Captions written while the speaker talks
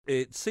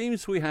It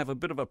seems we have a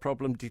bit of a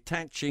problem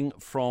detaching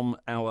from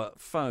our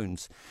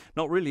phones.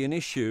 Not really an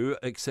issue,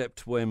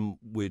 except when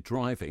we're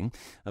driving.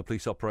 A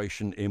police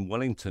operation in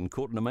Wellington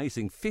caught an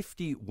amazing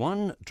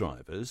 51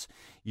 drivers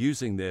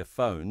using their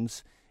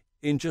phones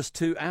in just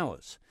 2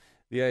 hours.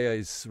 The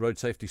AA's road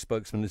safety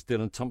spokesman is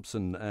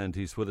Thomsen, and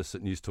he's with us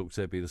at News Talk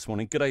ZB this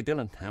morning. G'day,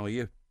 Dylan. How are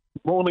you?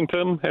 Morning,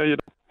 Tim. How are you doing?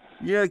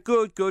 Yeah,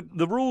 good.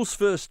 The rules,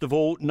 first of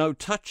all, no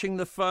touching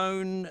the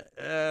phone.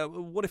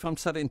 What if I'm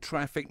sat in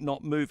traffic,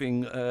 not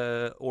moving,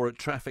 or at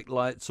traffic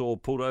lights, or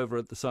pulled over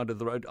at the side of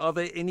the road? Are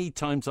there any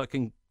times I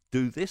can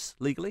do this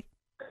legally?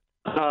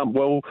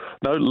 Well,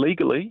 no,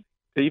 legally,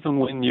 even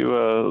when you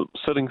are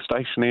sitting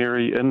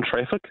stationary in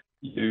traffic,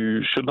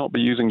 you should not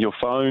be using your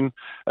phone.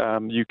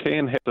 You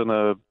can have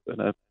it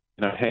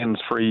in a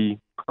hands-free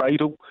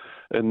cradle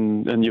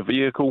in your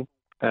vehicle,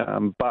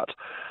 but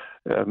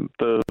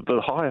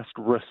the highest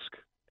risk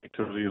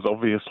activity is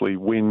obviously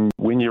when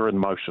you're in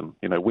motion,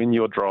 when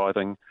you're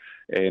driving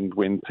and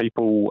when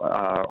people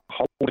are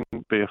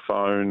holding their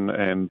phone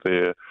and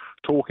they're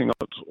talking on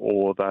it,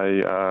 or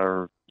they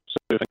are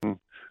surfing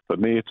the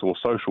net or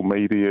social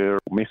media or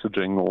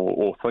messaging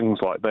or things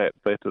like that.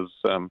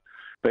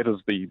 That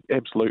is the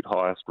absolute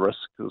highest risk,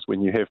 is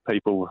when you have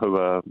people who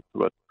are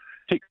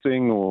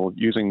texting or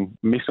using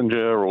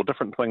Messenger or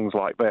different things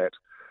like that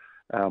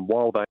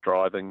while they're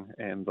driving,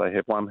 and they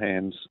have one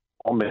hand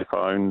on their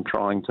phone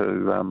trying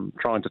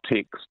to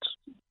text,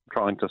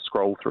 trying to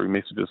scroll through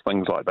messages,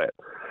 things like that.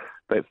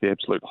 That's the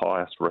absolute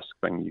highest risk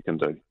thing you can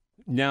do.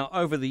 Now,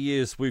 over the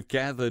years, we've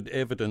gathered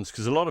evidence,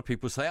 because a lot of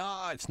people say,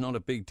 it's not a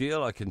big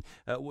deal. I can,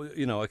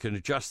 I can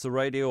adjust the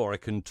radio, or I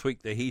can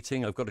tweak the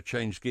heating. I've got to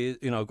change gears.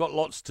 I've got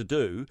lots to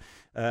do.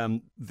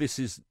 This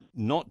is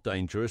not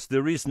dangerous.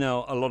 There is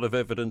now a lot of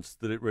evidence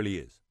that it really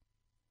is.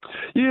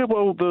 Yeah,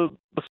 well, the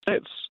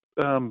stats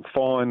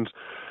find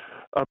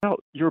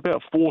you're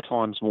about 4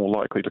 times more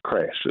likely to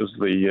crash is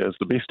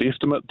the best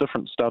estimate.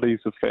 Different studies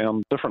have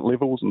found different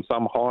levels, and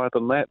some higher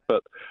than that,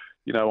 but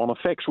on a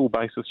factual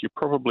basis, you've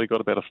probably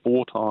got about a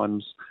 4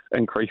 times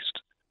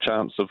increased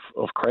chance of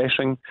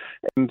crashing.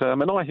 And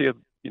I hear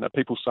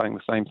people saying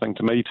the same thing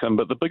to me, Tim.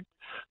 But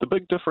the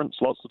big difference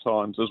lots of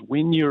times is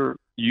when you're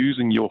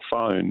using your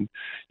phone,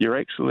 you're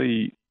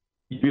actually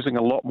using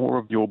a lot more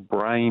of your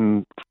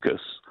brain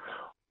focus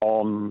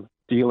on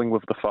dealing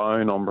with the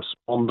phone, on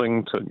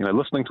responding to,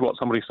 listening to what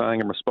somebody's saying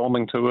and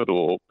responding to it,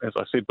 or, as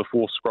I said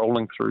before,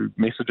 scrolling through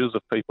messages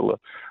if people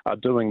are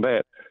doing that.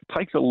 It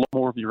takes a lot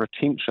more of your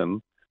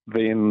attention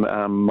than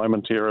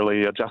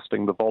momentarily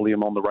adjusting the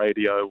volume on the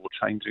radio or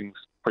changing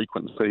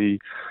frequency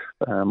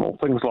or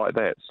things like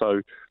that.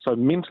 So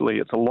mentally,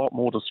 it's a lot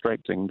more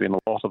distracting than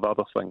a lot of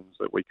other things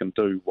that we can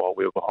do while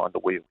we're behind the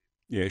wheel.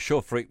 Yeah, it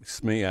sure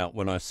freaks me out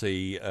when I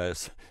see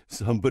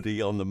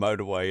somebody on the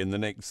motorway in the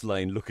next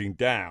lane looking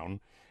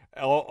down,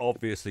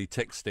 obviously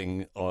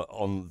texting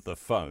on the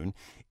phone.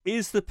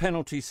 Is the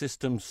penalty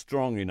system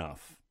strong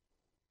enough?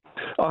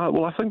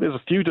 Well, I think there's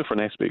a few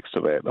different aspects to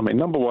that. I mean,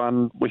 number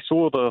one, we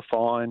saw the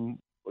fine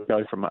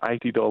go from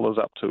 $80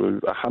 up to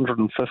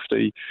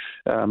 $150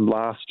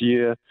 last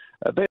year.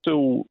 That's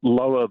still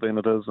lower than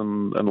it is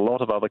in a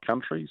lot of other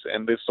countries,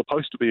 and there's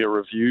supposed to be a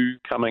review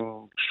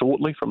coming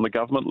shortly from the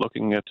government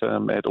looking at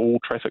all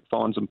traffic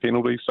fines and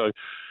penalties. So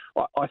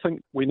I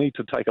think we need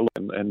to take a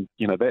look, and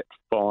that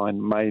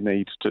fine may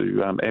need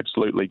to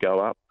absolutely go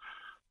up.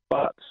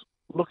 But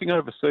looking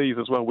overseas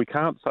as well, we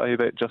can't say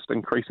that just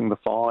increasing the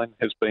fine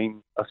has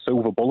been a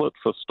silver bullet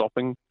for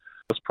stopping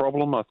this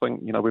problem. I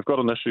think, we've got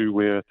an issue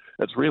where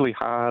it's really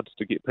hard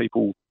to get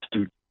people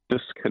to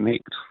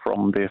disconnect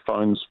from their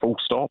phones full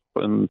stop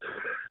in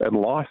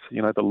life.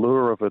 The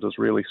lure of it is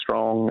really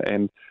strong,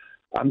 and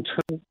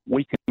until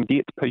we can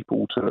get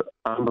people to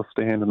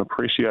understand and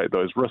appreciate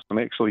those risks and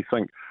actually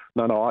think,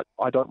 no,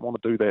 I don't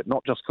want to do that,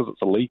 not just because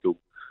it's illegal,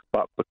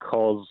 but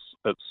because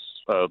it's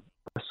a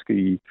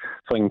risky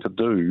thing to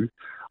do.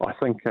 I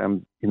think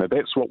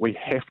that's what we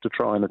have to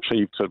try and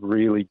achieve to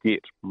really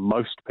get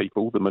most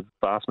people, the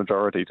vast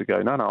majority, to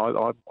go,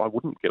 no, I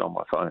wouldn't get on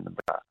my phone in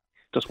the car.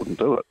 Just wouldn't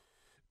do it.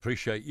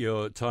 Appreciate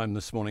your time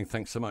this morning.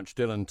 Thanks so much,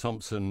 Dylan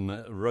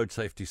Thomsen, road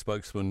safety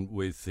spokesman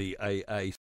with the AA.